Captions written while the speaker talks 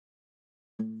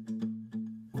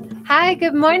Hi,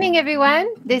 good morning, everyone.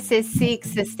 This is Seek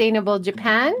Sustainable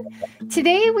Japan.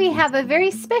 Today we have a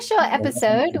very special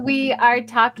episode. We are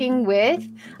talking with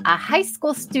a high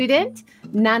school student,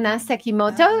 Nana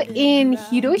Sekimoto, in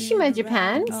Hiroshima,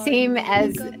 Japan, same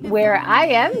as where I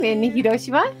am in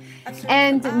Hiroshima.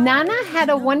 And Nana had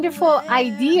a wonderful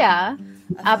idea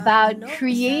about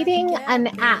creating an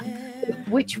app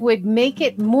which would make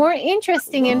it more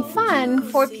interesting and fun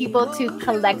for people to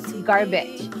collect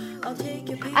garbage.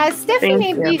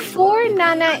 Stephanie, before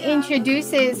Nana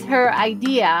introduces her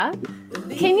idea,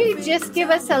 can you just give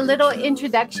us a little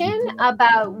introduction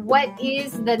about what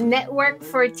is the Network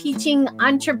for Teaching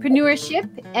Entrepreneurship,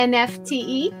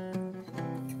 NFTE?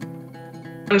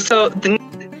 So the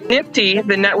NFTE,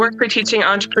 the Network for Teaching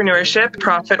Entrepreneurship,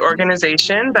 profit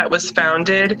organization that was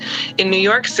founded in New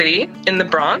York City in the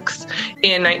Bronx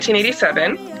in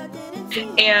 1987.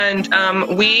 And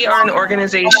we are an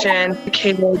organization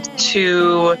dedicated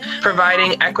to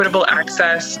providing equitable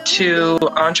access to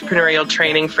entrepreneurial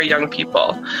training for young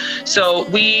people. So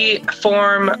we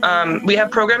have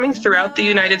programming throughout the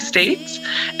United States,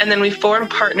 and then we form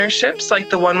partnerships like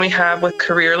the one we have with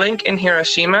CareerLink in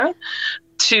Hiroshima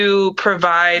to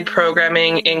provide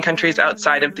programming in countries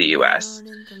outside of the U.S.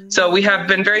 So we have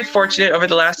been very fortunate over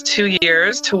the last 2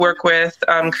 years to work with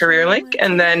CareerLink,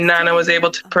 and then Nana was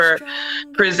able to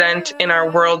present in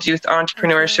our World Youth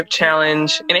Entrepreneurship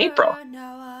Challenge in April.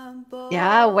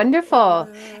 Yeah, wonderful.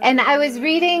 And I was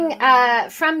reading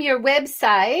from your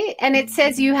website, and it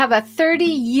says you have a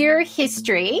 30-year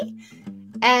history.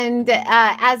 And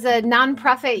as a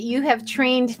nonprofit, you have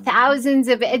trained thousands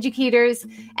of educators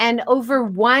and over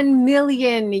 1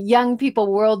 million young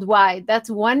people worldwide. That's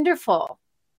wonderful.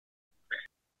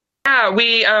 Yeah,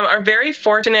 we are very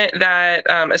fortunate that,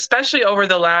 especially over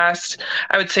the last,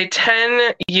 I would say,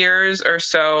 10 years or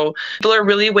so, people are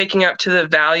really waking up to the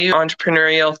value of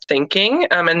entrepreneurial thinking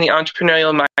and the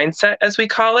entrepreneurial mindset, as we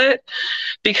call it.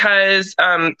 Because,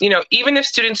 even if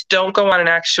students don't go on and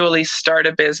actually start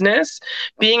a business,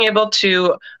 being able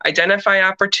to identify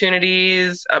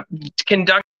opportunities,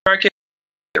 conduct market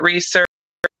research,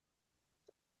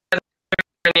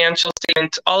 financial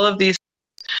statements, all of these,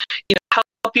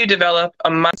 help you develop a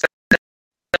mindset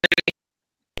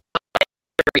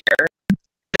career.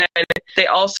 And they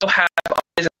also have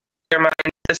always in their mind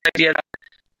this idea that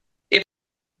if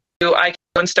I can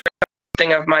go and start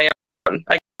something of my own,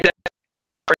 I can get that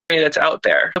opportunity that's out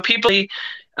there. So people,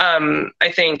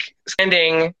 I think,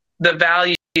 understanding the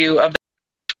value of the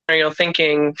entrepreneurial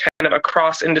thinking kind of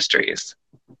across industries.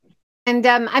 And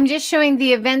I'm just showing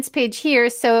the events page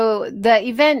here. So the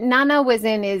event Nana was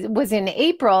in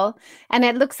April, and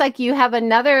it looks like you have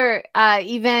another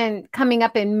event coming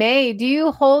up in May. Do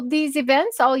you hold these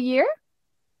events all year?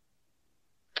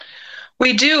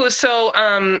 We do. So,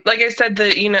 like I said,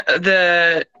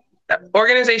 the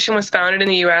organization was founded in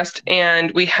the U.S.,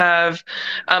 and we have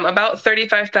about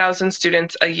 35,000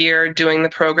 students a year doing the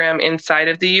program inside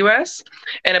of the U.S.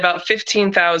 and about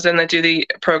 15,000 that do the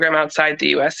program outside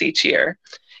the U.S. each year.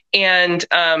 And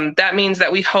that means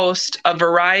that we host a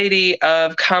variety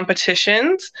of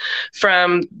competitions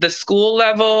from the school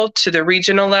level to the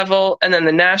regional level and then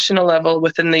the national level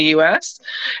within the U.S.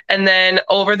 And then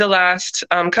over the last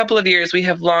couple of years, we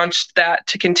have launched that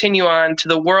to continue on to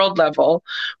the world level,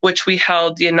 which we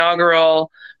held the inaugural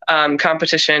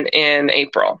competition in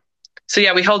April. So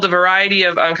yeah, we hold a variety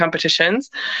of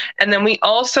competitions. And then we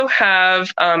also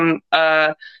have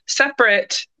a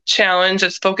separate challenge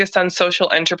that's focused on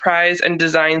social enterprise and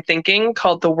design thinking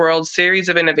called the World Series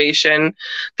of Innovation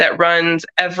that runs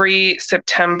every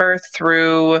September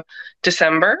through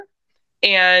December.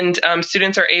 And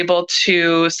students are able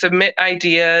to submit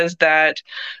ideas that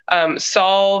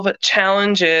solve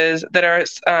challenges that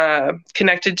are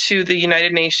connected to the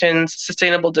United Nations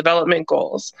Sustainable Development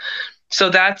Goals.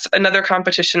 So that's another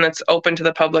competition that's open to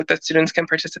the public that students can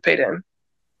participate in.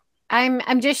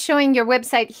 I'm just showing your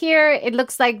website here. It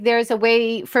looks like there's a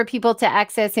way for people to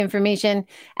access information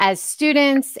as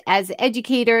students, as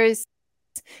educators,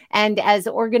 and as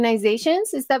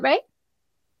organizations. Is that right?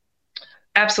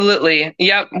 Absolutely.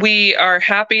 Yep. We are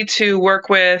happy to work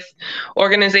with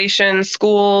organizations,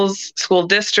 schools, school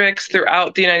districts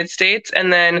throughout the United States.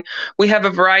 And then we have a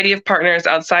variety of partners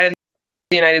outside of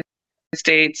the United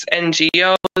States,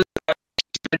 NGOs,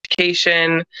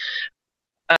 education,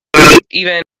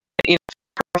 even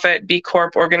profit B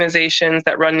Corp organizations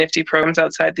that run nifty programs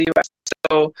outside the U.S.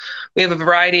 So we have a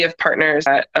variety of partners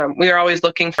that we are always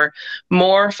looking for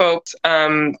more folks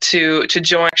to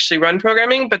join, actually run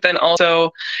programming, but then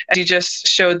also, as you just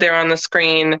showed there on the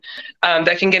screen,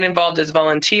 that can get involved as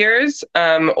volunteers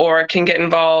or can get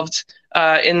involved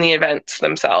in the events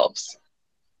themselves.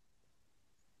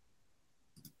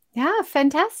 Yeah,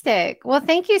 fantastic. Well,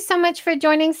 thank you so much for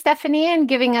joining, Stephanie, and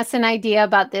giving us an idea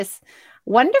about this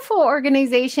wonderful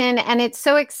organization. And it's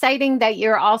so exciting that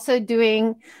you're also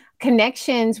doing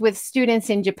connections with students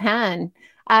in Japan.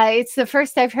 It's the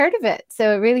first I've heard of it.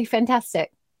 So really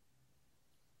fantastic.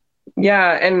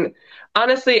 Yeah, and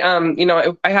honestly,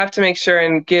 I have to make sure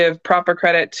and give proper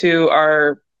credit to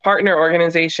our partner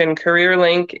organization,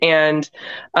 CareerLink, and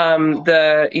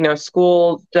the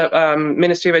school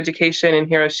Ministry of Education in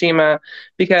Hiroshima,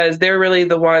 because they're really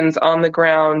the ones on the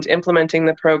ground implementing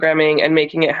the programming and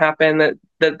making it happen that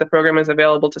the program is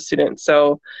available to students.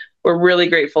 So we're really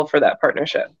grateful for that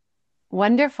partnership.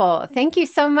 Wonderful. Thank you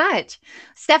so much.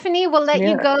 Stephanie, we'll let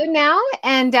you go now,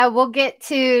 and we'll get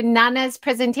to Nana's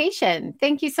presentation.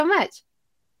 Thank you so much.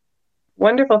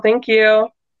 Wonderful. Thank you.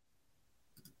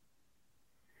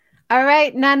 All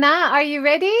right, Nana, are you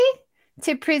ready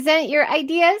to present your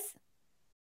ideas?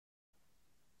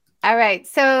 All right.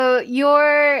 So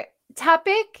your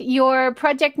topic, your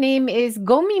project name is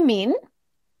Gomimin.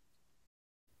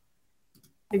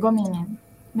 The Gomimin.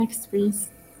 Next, please.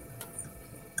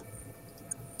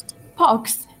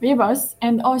 Parks, rivers,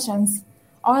 and oceans.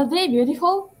 Are they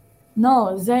beautiful?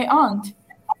 No, they aren't.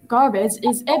 Garbage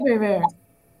is everywhere.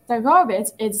 The garbage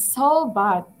is so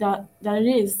bad that it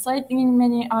is threatening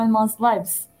many animals'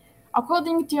 lives.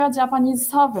 According to a Japanese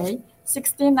survey,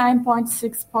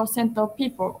 69.6% of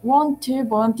people want to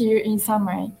volunteer in some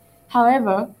way.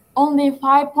 However, only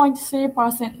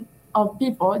 5.3% of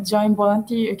people join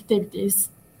volunteer activities.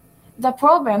 The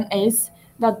problem is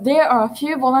that there are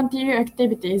few volunteer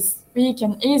activities we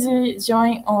can easily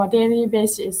join on a daily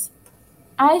basis.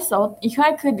 I thought if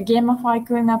I could gamify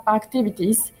cleanup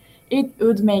activities, it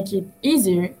would make it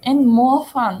easier and more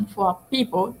fun for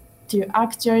people to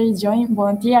actually join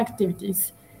volunteer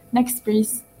activities. Next,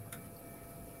 please.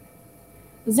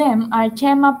 Then I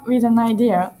came up with an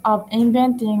idea of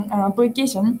inventing an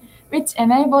application which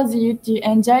enables you to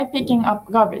enjoy picking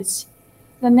up garbage.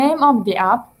 The name of the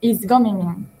app is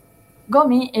Gomimin.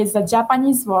 Gomi is the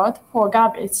Japanese word for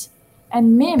garbage,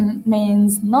 and min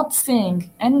means not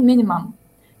seeing and minimum.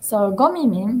 So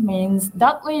Gomimin means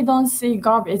that we don't see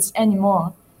garbage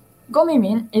anymore.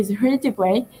 Gomimin is free to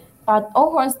play, but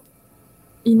offers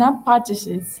in-app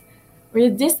purchases.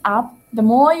 With this app, the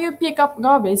more you pick up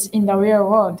garbage in the real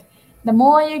world, the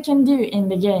more you can do in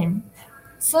the game.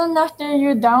 Soon after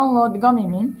you download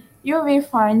Gomimin, you will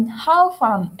find how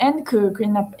fun and cool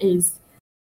cleanup is.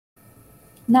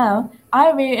 Now,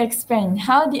 I will explain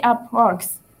how the app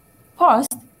works.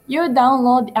 First, you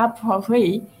download the app for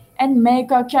free and make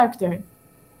a character.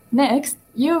 Next,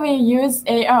 you will use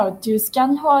AR to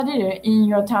scan for a litter in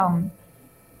your town.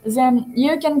 Then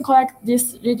you can collect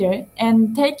this litter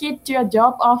and take it to a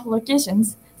drop-off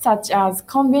locations such as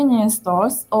convenience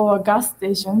stores or gas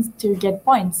stations to get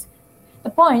points. The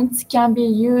points can be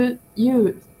used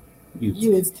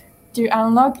to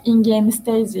unlock in-game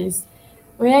stages,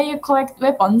 where you collect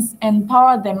weapons and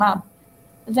power them up.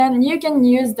 Then you can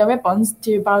use the weapons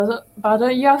to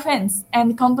battle your friends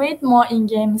and complete more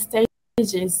in-game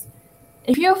stages.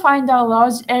 If you find a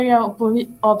large area of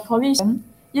pollution,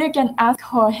 you can ask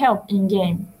for help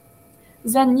in-game.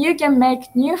 Then you can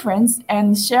make new friends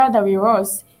and share the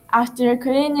rewards after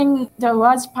cleaning the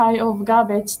large pile of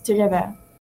garbage together.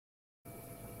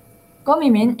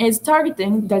 Gomimin is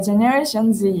targeting the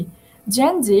Generation Z.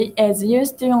 Gen Z is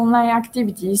used to online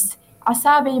activities. A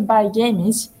survey by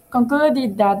Gamish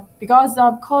concluded that because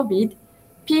of COVID,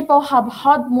 people have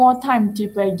had more time to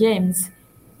play games.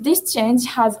 This change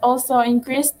has also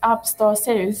increased App Store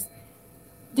sales.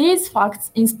 These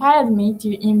facts inspired me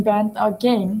to invent a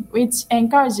game which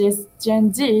encourages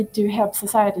Gen Z to help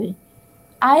society.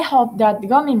 I hope that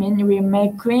Gomimin will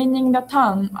make cleaning the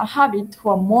town a habit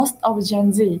for most of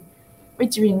Gen Z,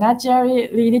 which will naturally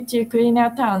lead to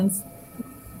cleaner towns.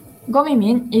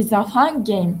 Gomimin is a fun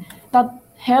game that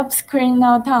helps clean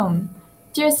our town.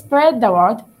 To spread the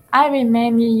word, I will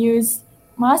mainly use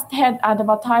must-have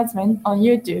advertisement on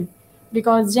YouTube,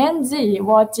 because Gen Z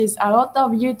watches a lot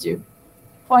of YouTube.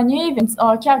 For new events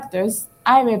or characters,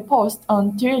 I will post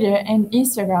on Twitter and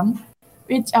Instagram,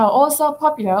 which are also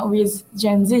popular with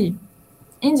Gen Z.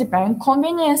 In Japan,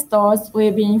 convenience stores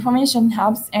will be information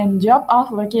hubs and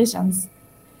drop-off locations.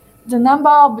 The number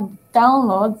of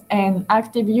downloads and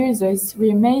active users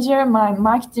will measure my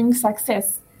marketing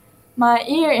success. My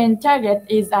year-end target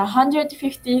is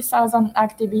 150,000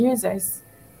 active users.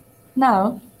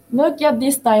 Now, look at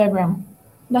this diagram.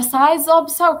 The size of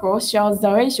circle shows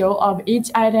the ratio of each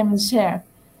item's share.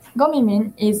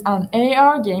 Gomimin is an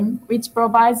AR game which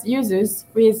provides users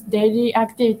with daily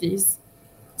activities.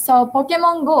 So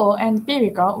Pokemon Go and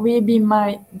Pirica will be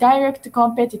my direct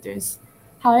competitors.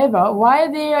 However,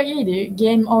 while they are either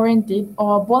game-oriented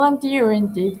or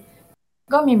volunteer-oriented,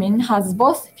 Gomimin has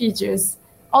both features.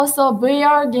 Also,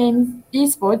 VR games,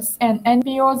 esports, and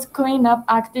NPO's cleanup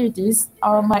activities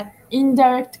are my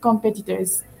indirect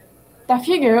competitors. The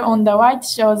figure on the right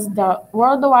shows the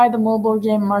worldwide mobile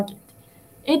game market.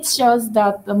 It shows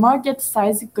that the market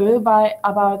size grew by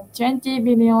about $20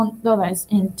 billion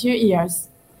in 2 years.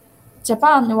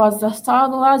 Japan was the third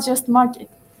largest market,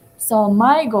 so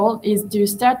my goal is to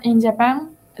start in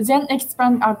Japan, then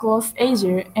expand across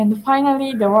Asia, and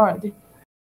finally the world.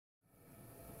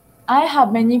 I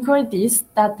have many qualities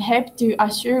that help to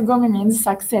assure Gomimin's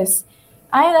success.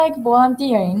 I like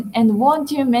volunteering and want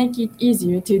to make it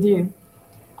easier to do.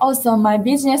 Also, my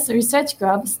business research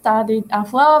club studied a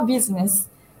flower business.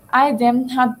 I then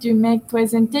had to make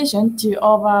presentations to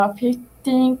over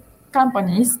 15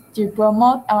 companies to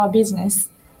promote our business.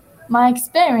 My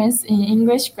experience in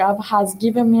English club has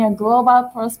given me a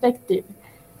global perspective.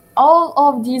 All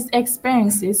of these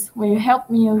experiences will help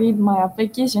me lead my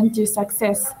application to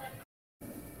success.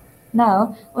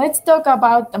 Now, let's talk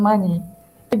about the money.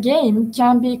 The game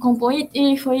can be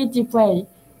completely free to play.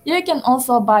 You can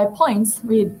also buy points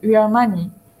with real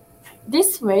money.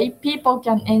 This way, people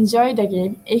can enjoy the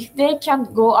game if they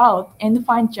can't go out and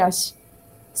find cash.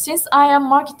 Since I am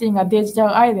marketing a digital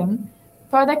item,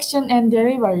 production and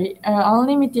delivery are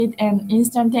unlimited and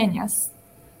instantaneous.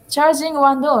 Charging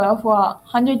 $1 for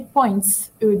 100 points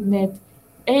would net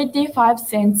 85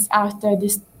 cents after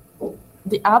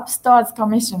the App Store's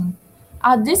commission.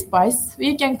 At this price,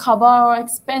 we can cover our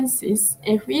expenses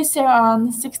if we sell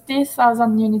around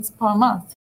 60,000 units per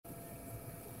month.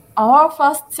 Our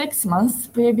first 6 months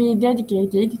will be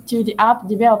dedicated to the app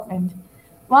development.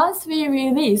 Once we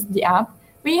release the app,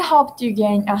 we hope to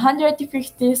gain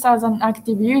 150,000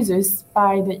 active users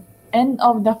by the end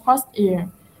of the first year.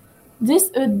 This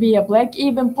would be a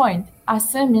break-even point,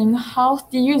 assuming half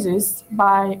the users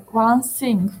buy one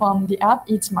thing from the app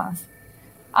each month.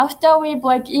 After we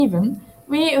break even,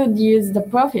 we would use the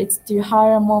profits to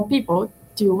hire more people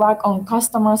to work on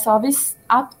customer service,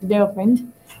 app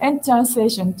development, and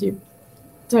translation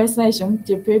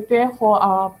to prepare for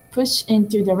our push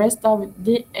into the rest of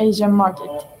the Asian market.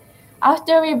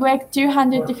 After we break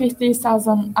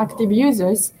 250,000 active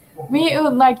users, we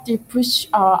would like to push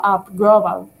our app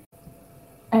global.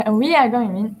 We are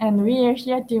going and we are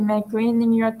here to make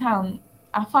cleaning your town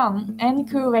a fun and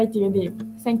cool way to live.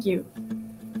 Thank you.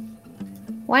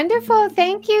 Wonderful.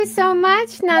 Thank you so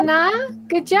much, Nana.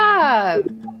 Good job.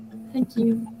 Thank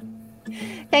you.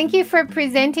 Thank you for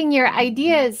presenting your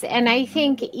ideas. And I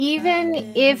think even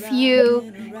if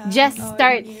you just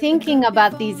start thinking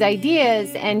about these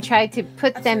ideas and try to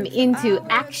put them into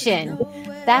action,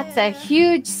 that's a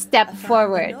huge step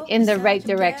forward in the right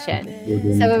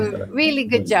direction. So really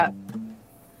good job.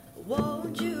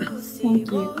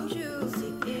 Thank you.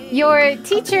 Your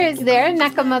teacher is there,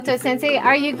 Nakamoto Sensei.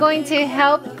 Are you going to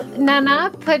help Nana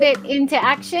put it into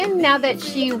action now that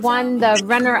she won the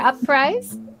runner-up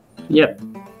prize? Yep.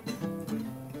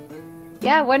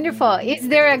 Yeah, wonderful. Is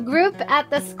there a group at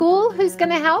the school who's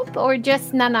going to help, or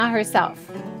just Nana herself?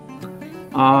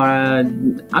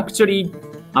 Actually,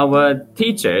 our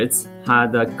teachers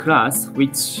had a class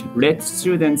which let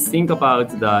students think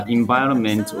about the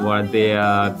environment or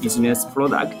their business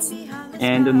products.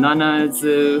 And Nana's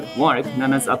work,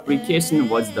 Nana's application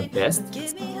was the best.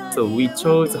 So we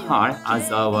chose her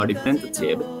as our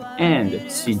representative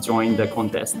and she joined the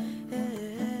contest.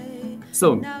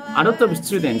 So a lot of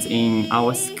students in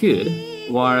our school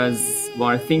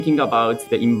were thinking about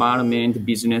the environment,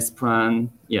 business plan,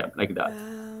 like that.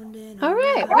 All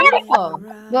right, wonderful.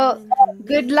 Well,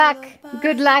 good luck.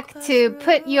 Good luck to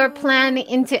put your plan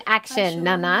into action,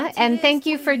 Nana. And thank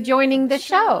you for joining the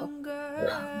show.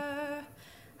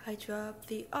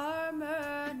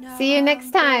 See you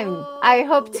next time. I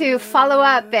hope to follow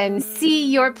up and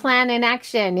see your plan in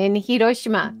action in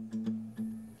Hiroshima.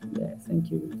 Yeah,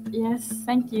 thank you. Yes,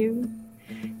 thank you.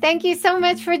 Thank you so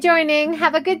much for joining.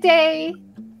 Have a good day.